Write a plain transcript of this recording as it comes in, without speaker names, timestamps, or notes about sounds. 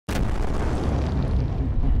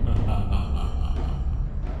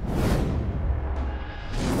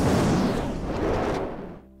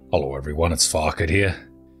Hello everyone, it's Farket here,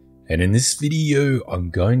 and in this video I'm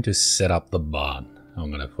going to set up the barn. I'm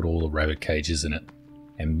going to put all the rabbit cages in it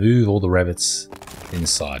and move all the rabbits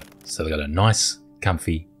inside so they've got a nice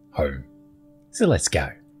comfy home. So let's go.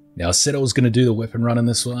 Now I said I was going to do the weapon run in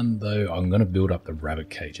this one, though I'm going to build up the rabbit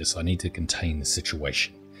cages. I need to contain the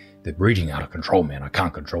situation. They're breeding out of control, man. I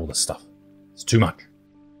can't control this stuff. It's too much.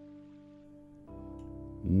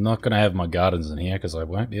 I'm not going to have my gardens in here because I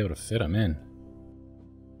won't be able to fit them in.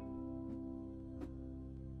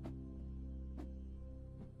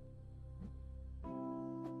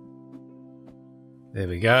 There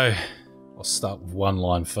we go. I'll start with one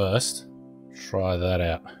line first. Try that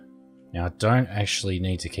out. Now I don't actually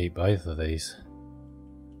need to keep both of these.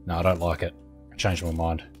 No, I don't like it. I changed my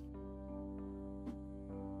mind.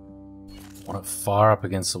 I want it far up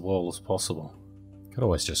against the wall as possible. Could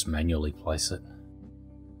always just manually place it.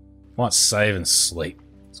 Might save and sleep.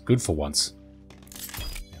 It's good for once.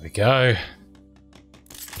 There we go.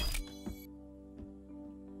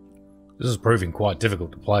 This is proving quite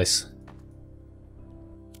difficult to place.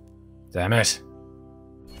 Damn it.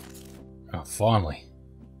 Oh, finally.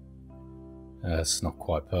 It's not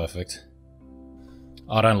quite perfect.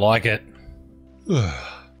 I don't like it.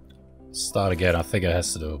 Start again. I think it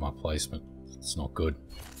has to do with my placement. It's not good.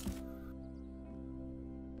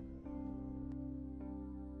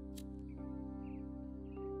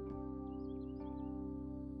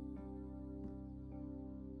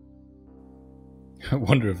 I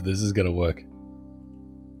wonder if this is going to work.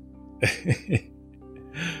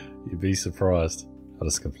 You'd be surprised. I'll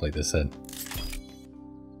just complete this end.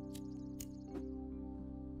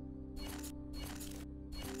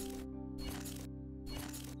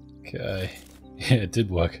 Okay. Yeah, it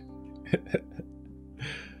did work.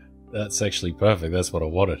 That's actually perfect. That's what I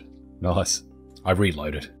wanted. Nice. I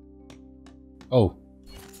reloaded. Oh.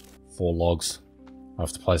 4 logs. I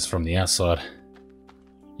have to place it from the outside.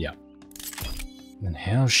 Yeah. And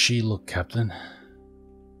how's she look, Captain?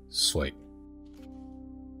 Sweet.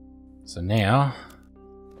 So now,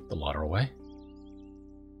 put the lighter away.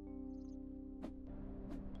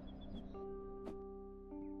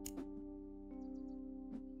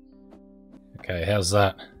 Okay, how's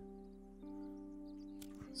that?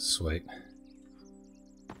 Sweet.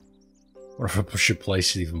 What if I push your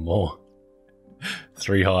place even more?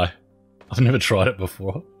 3 high. I've never tried it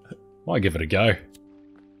before. Might give it a go.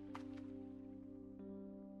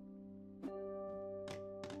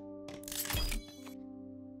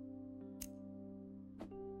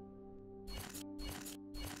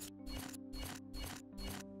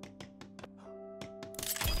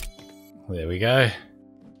 There we go.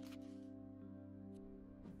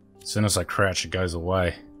 As soon as I crouch, it goes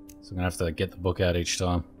away. So I'm going to have to get the book out each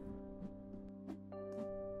time.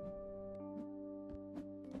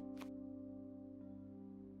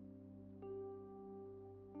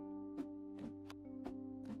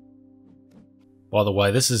 By the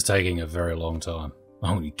way, this is taking a very long time.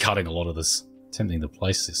 I'm going to be cutting a lot of this, attempting to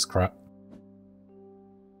place this crap.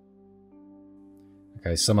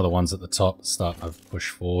 Okay, some of the ones at the top are starting to push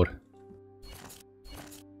forward.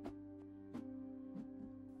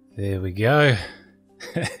 There we go.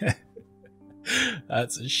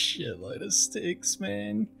 That's a shitload of sticks,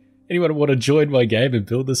 man. Anyone want to join my game and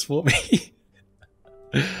build this for me?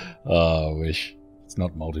 Oh, I wish. It's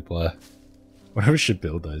not multiplayer. Whatever should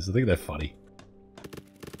build those. I think they're funny.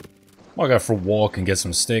 Might go for a walk and get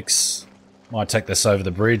some sticks. Might take this over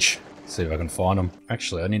the bridge. See if I can find them.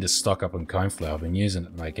 Actually, I need to stock up on coneflour. I've been using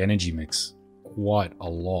it to make energy mix quite a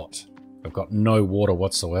lot. I've got no water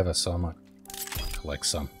whatsoever, so I might collect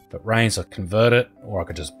some. If it rains, I convert it, or I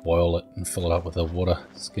could just boil it and fill it up with the water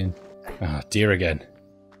skin. Ah, deer again.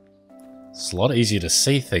 It's a lot easier to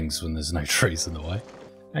see things when there's no trees in the way.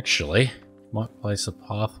 Actually, might place a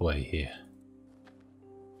pathway here.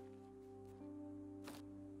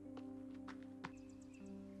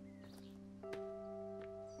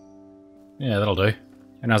 Yeah, that'll do.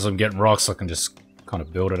 And as I'm getting rocks, I can just kind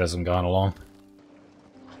of build it as I'm going along.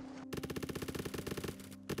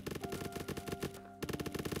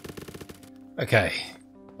 Okay,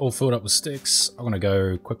 all filled up with sticks. I'm going to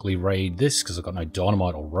go quickly raid this because I've got no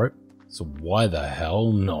dynamite or rope. So why the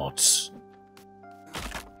hell not?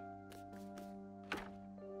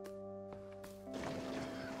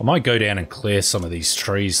 I might go down and clear some of these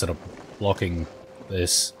trees that are blocking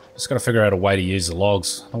this. Just got to figure out a way to use the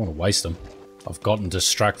logs. I don't want to waste them. I've gotten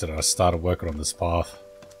distracted and I started working on this path.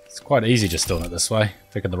 It's quite easy just doing it this way.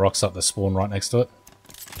 Picking the rocks up that spawn right next to it.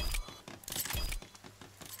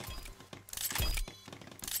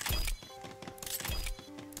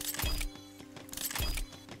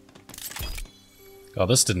 Oh,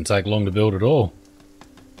 this didn't take long to build at all.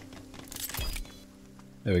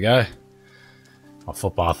 There we go. My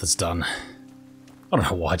footbath is done. I don't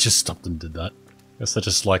know why I just stopped and did that. I guess I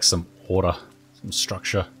just like some order, some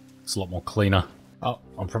structure. It's a lot more cleaner. Oh,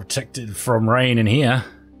 I'm protected from rain in here.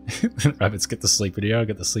 Rabbits get to sleep in here, I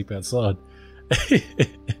get to sleep outside.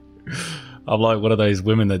 I'm like one of those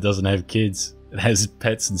women that doesn't have kids and has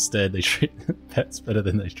pets instead. They treat pets better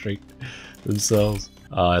than they treat themselves.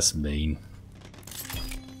 Oh, that's mean.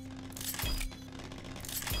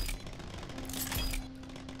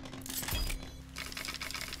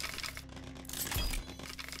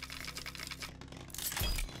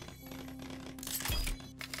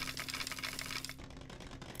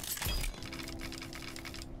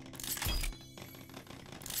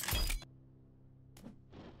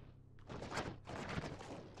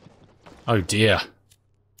 Oh dear.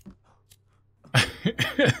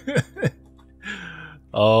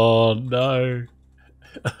 Oh no.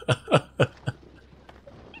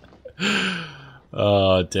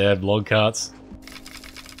 Oh damn, log carts.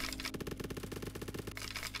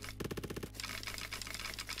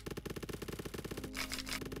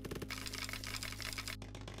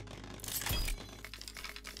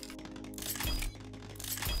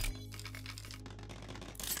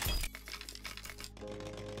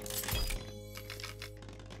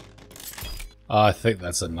 I think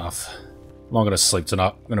that's enough. I'm not going to sleep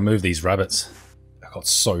tonight. I'm going to move these rabbits. I've got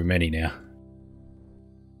so many now.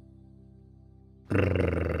 I've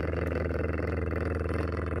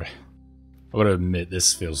got to admit,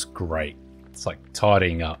 this feels great. It's like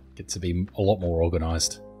tidying up. Get to be a lot more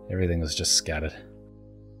organised. Everything was just scattered.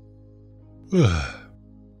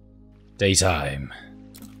 Daytime.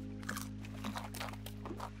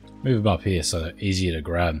 Move them up here so they're easier to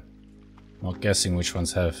grab. Not guessing which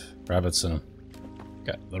ones have rabbits in them.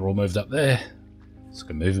 Okay, they're all moved up there. Just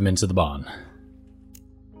gonna move them into the barn.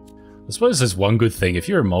 I suppose there's one good thing. If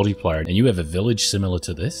you're a multiplayer and you have a village similar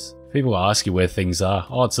to this, people ask you where things are.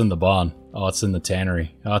 Oh, it's in the barn. Oh, it's in the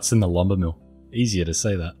tannery. Oh, it's in the lumber mill. Easier to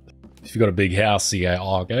say that. If you've got a big house, you go,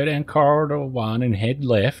 oh, go down corridor 1 and head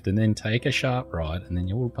left and then take a sharp right and then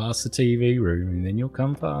you'll pass the TV room and then you'll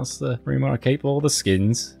come past the room where I keep all the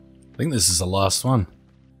skins. I think this is the last one.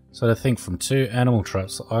 So I think from 2 animal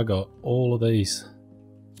traps, I got all of these.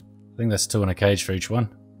 I think that's 2 in a cage for each one.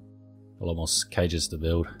 A lot more cages to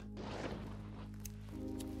build.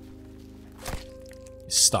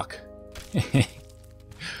 It's stuck. A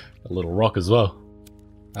little rock as well.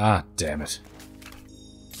 Ah, damn it.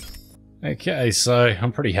 Okay, so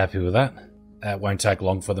I'm pretty happy with that. It won't take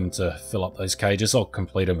long for them to fill up those cages. I'll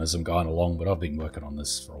complete them as I'm going along, but I've been working on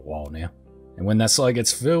this for a while now. And when that side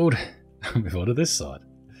gets filled, I'll move on to this side.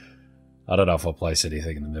 I don't know if I'll place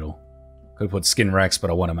anything in the middle. Could put skin racks, but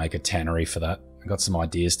I want to make a tannery for that. I've got some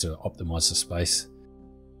ideas to optimize the space.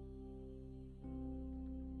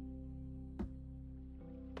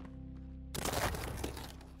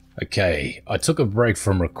 Okay, I took a break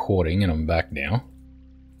from recording and I'm back now.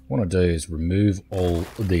 What I want to do is remove all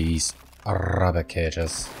of these rubber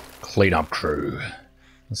cages. Clean up crew.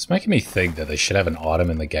 It's making me think that they should have an item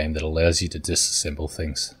in the game that allows you to disassemble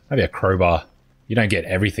things. Maybe a crowbar. You don't get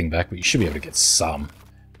everything back, but you should be able to get some.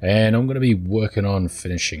 And I'm going to be working on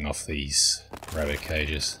finishing off these rabbit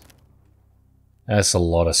cages. That's a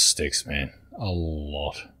lot of sticks, man. A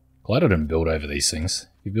lot. Glad I didn't build over these things.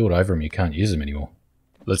 If you build over them, you can't use them anymore.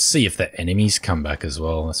 Let's see if the enemies come back as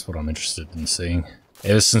well. That's what I'm interested in seeing.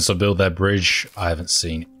 Ever since I built that bridge, I haven't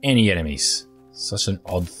seen any enemies. Such an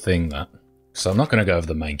odd thing, that. So I'm not going to go over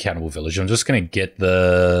the main cannibal village. I'm just going to get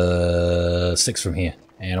the sticks from here.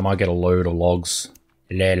 And I might get a load of logs.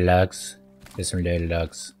 Load logs. There's some load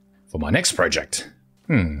logs. For my next project.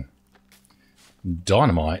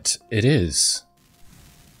 Dynamite it is.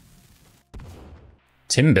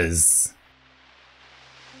 Timbers.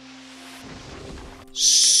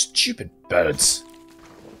 Stupid birds.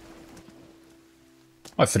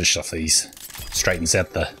 I finished off these. Straightens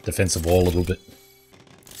out the defensive wall a little bit.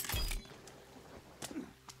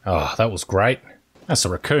 Oh, that was great. That's a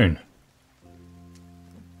raccoon.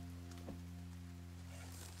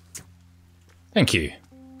 Thank you.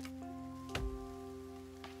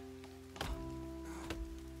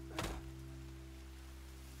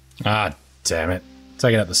 Ah, damn it.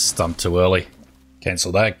 Taking out the stump too early.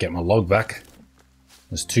 Cancel that, get my log back.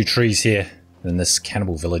 There's 2 trees here. And this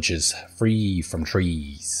cannibal village is free from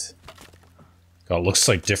trees. God, it looks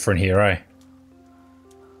so different here, eh?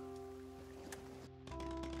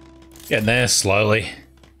 Getting there slowly.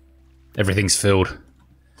 Everything's filled.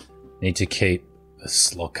 Need to keep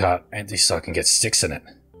this log cart empty so I can get sticks in it.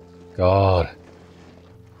 God.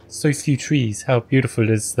 So few trees. How beautiful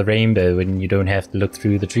is the rainbow when you don't have to look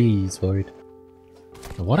through the trees for it.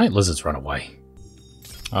 Why don't lizards run away?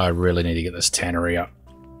 I really need to get this tannery up.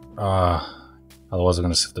 Otherwise I'm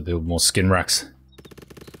going to have to build more skin racks.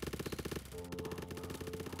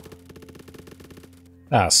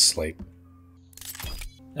 Sleep.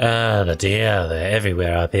 The deer, they're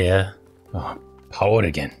everywhere up here. Oh, poet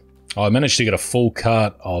again. I managed to get a full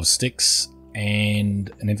cart of sticks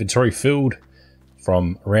and an inventory filled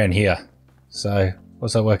from around here. So,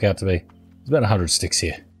 what's that work out to be? There's about 100 sticks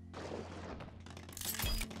here.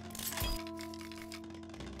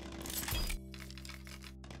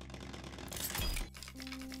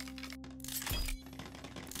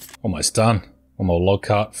 Almost done. One more log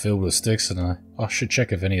cart filled with sticks, and I should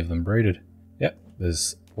check if any of them breeded. Yep,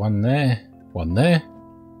 there's one there, one there.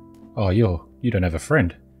 Oh, you don't have a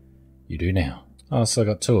friend. You do now. Oh, so I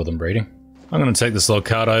got 2 of them breeding. I'm going to take this log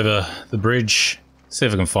cart over the bridge, see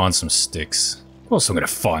if I can find some sticks. Of course I'm going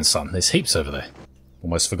to find some. There's heaps over there.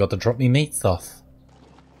 Almost forgot to drop me meat stuff.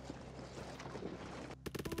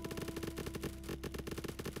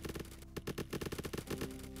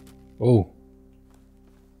 Oh.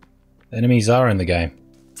 Enemies are in the game.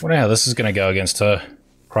 Wonder how this is going to go against her.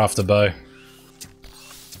 Craft a bow.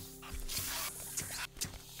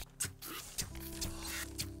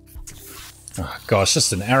 Oh gosh,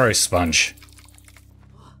 just an arrow sponge.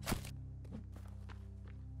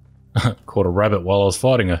 Caught a rabbit while I was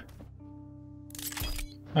fighting her.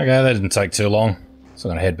 Okay, that didn't take too long. So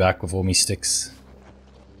I'm going to head back with all my sticks.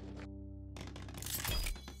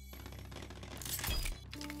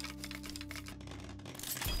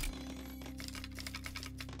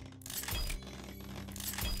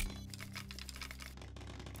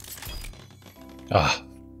 Ah,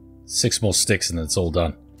 6 more sticks and it's all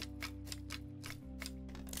done.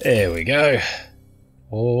 There we go.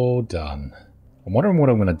 All done. I'm wondering what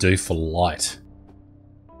I'm going to do for light.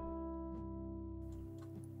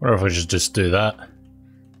 Wonder if I should just do that.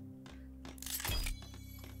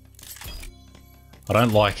 I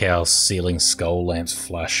don't like how ceiling skull lamps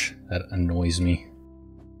flash. That annoys me.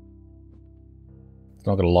 It's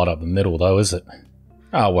not going to light up the middle though, is it?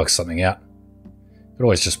 I'll work something out. Could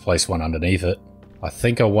always just place one underneath it. I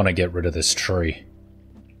think I want to get rid of this tree.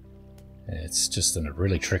 It's just in a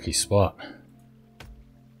really tricky spot.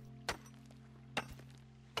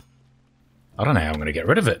 I don't know how I'm going to get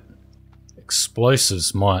rid of it.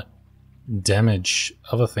 Explosives might damage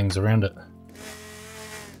other things around it.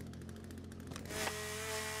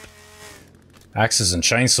 Axes and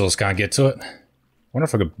chainsaws can't get to it. Wonder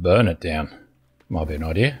if I could burn it down. Might be an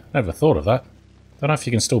idea. Never thought of that. Don't know if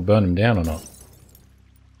you can still burn them down or not.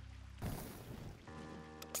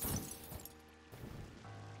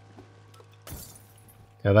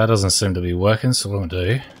 Okay, that doesn't seem to be working, so what I'm going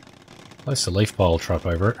to do, place a leaf pile trap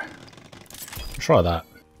over it. Try that.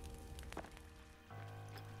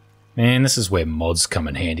 Man, this is where mods come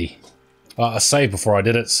in handy. I saved before I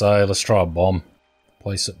did it, so let's try a bomb.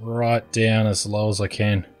 Place it right down as low as I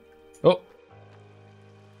can. Oh!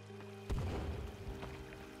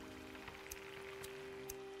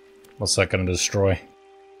 What's that going to destroy?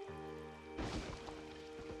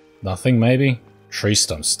 Nothing, maybe? Tree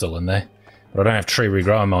stump's still in there. But I don't have tree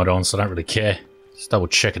regrowing mode on, so I don't really care. Just double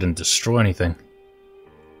check it and destroy anything.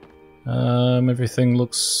 Everything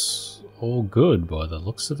looks all good by the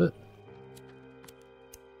looks of it.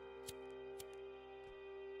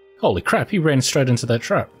 Holy crap, he ran straight into that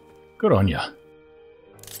trap. Good on ya.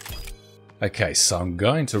 Okay, so I'm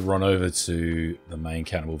going to run over to the main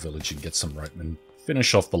cannibal village and get some rope and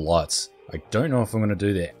finish off the lights. I don't know if I'm going to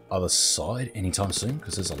do the other side anytime soon,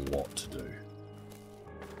 because there's a lot to do.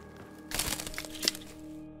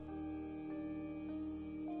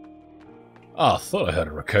 Oh, I thought I heard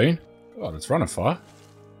a raccoon. God, it's running fire.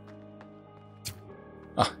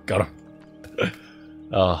 Ah, got him.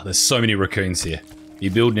 Oh, there's so many raccoons here.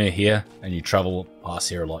 You build near here, and you travel past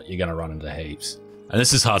here a lot, you're going to run into heaps. And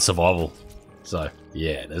this is hard survival. So,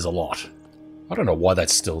 yeah, there's a lot. I don't know why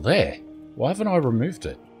that's still there. Why haven't I removed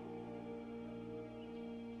it?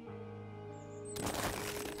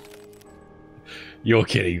 You're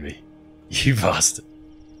kidding me. You bastard.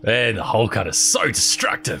 Man, the whole cut is so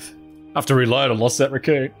destructive. After reload, I lost that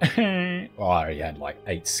raccoon. Oh, I already had like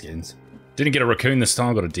 8 skins. Didn't get a raccoon this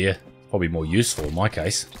time, got a deer. Probably more useful in my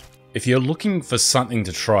case. If you're looking for something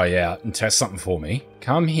to try out and test something for me,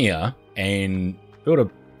 come here and build a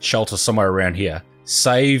shelter somewhere around here.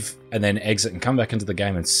 Save and then exit and come back into the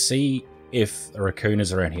game and see if a raccoon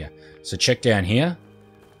is around here. So check down here,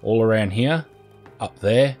 all around here, up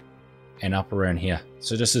there, and up around here.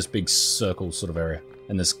 So just this big circle sort of area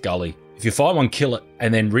and this gully. If you find one, kill it,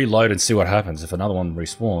 and then reload and see what happens. If another one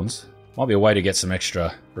respawns, might be a way to get some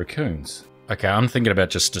extra raccoons. Okay, I'm thinking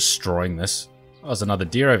about just destroying this. Oh, there's another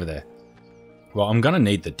deer over there. Well, I'm going to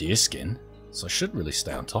need the deer skin, so I should really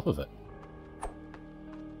stay on top of it.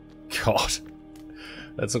 God,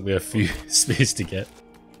 that took me a few spears to get.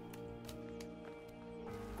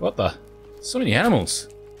 What the? So many animals.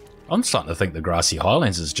 I'm starting to think the grassy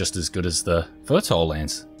highlands is just as good as the fertile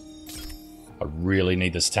lands. I really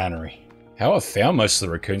need this tannery. How I've found most of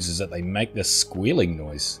the raccoons is that they make this squealing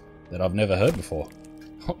noise that I've never heard before.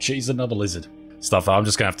 Oh jeez, another lizard. Stuff, I'm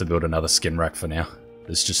just going to have to build another skin rack for now.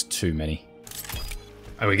 There's just too many.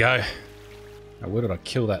 There we go. Now where did I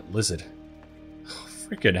kill that lizard? Oh,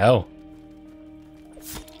 freaking hell.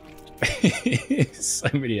 So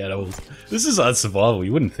many animals. This is unsurvivable.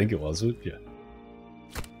 You wouldn't think it was, would you?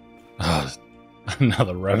 Oh,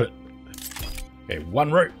 another rabbit. Okay,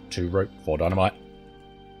 1 rope, 2 rope, 4 dynamite.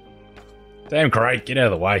 Damn crate, get out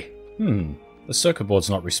of the way. The circuit board's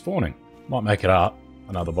not respawning. Might make it up.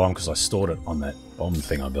 Another bomb because I stored it on that bomb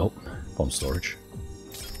thing I built. Bomb storage.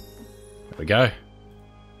 There we go.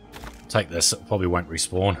 Take this, it probably won't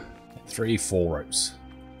respawn. 3, 4 ropes.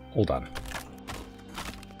 All done.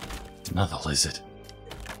 Another lizard.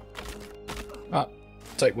 Ah,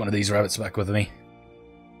 take one of these rabbits back with me.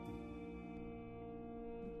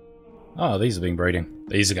 Oh, these have been breeding.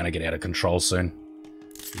 These are going to get out of control soon.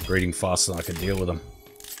 They're breeding faster than I can deal with them.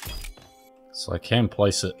 So I can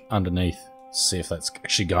place it underneath. See if that's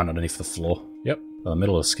actually going underneath the floor. Yep, in the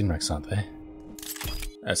middle of the skin racks aren't they?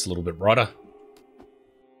 That's a little bit brighter.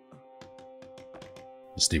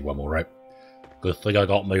 Just need 1 more rope. Good thing I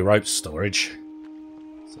got my rope storage.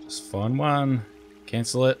 So just find 1,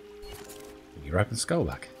 cancel it, put your rope and skull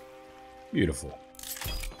back. Beautiful.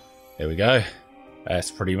 There we go.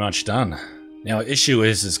 That's pretty much done. Now, issue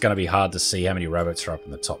is it's going to be hard to see how many rabbits are up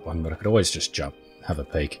in the top one, but I could always just jump, have a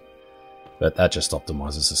peek. But that just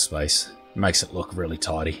optimizes the space. It makes it look really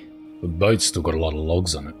tidy. The boat's still got a lot of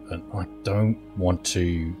logs on it, but I don't want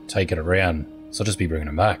to take it around, so I'll just be bringing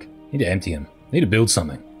them back. Need to empty them. Need to build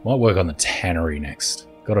something. Might work on the tannery next.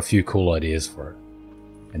 Got a few cool ideas for it.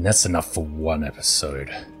 And that's enough for 1 episode.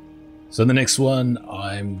 So in the next one,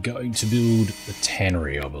 I'm going to build the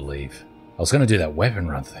tannery, I believe. I was going to do that weapon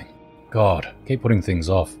run thing. God, keep putting things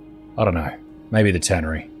off. I don't know. Maybe the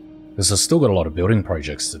tannery. Because I've still got a lot of building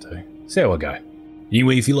projects to do. See how I go.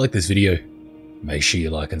 Anyway, if you like this video, make sure you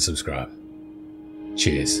like and subscribe.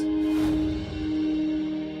 Cheers.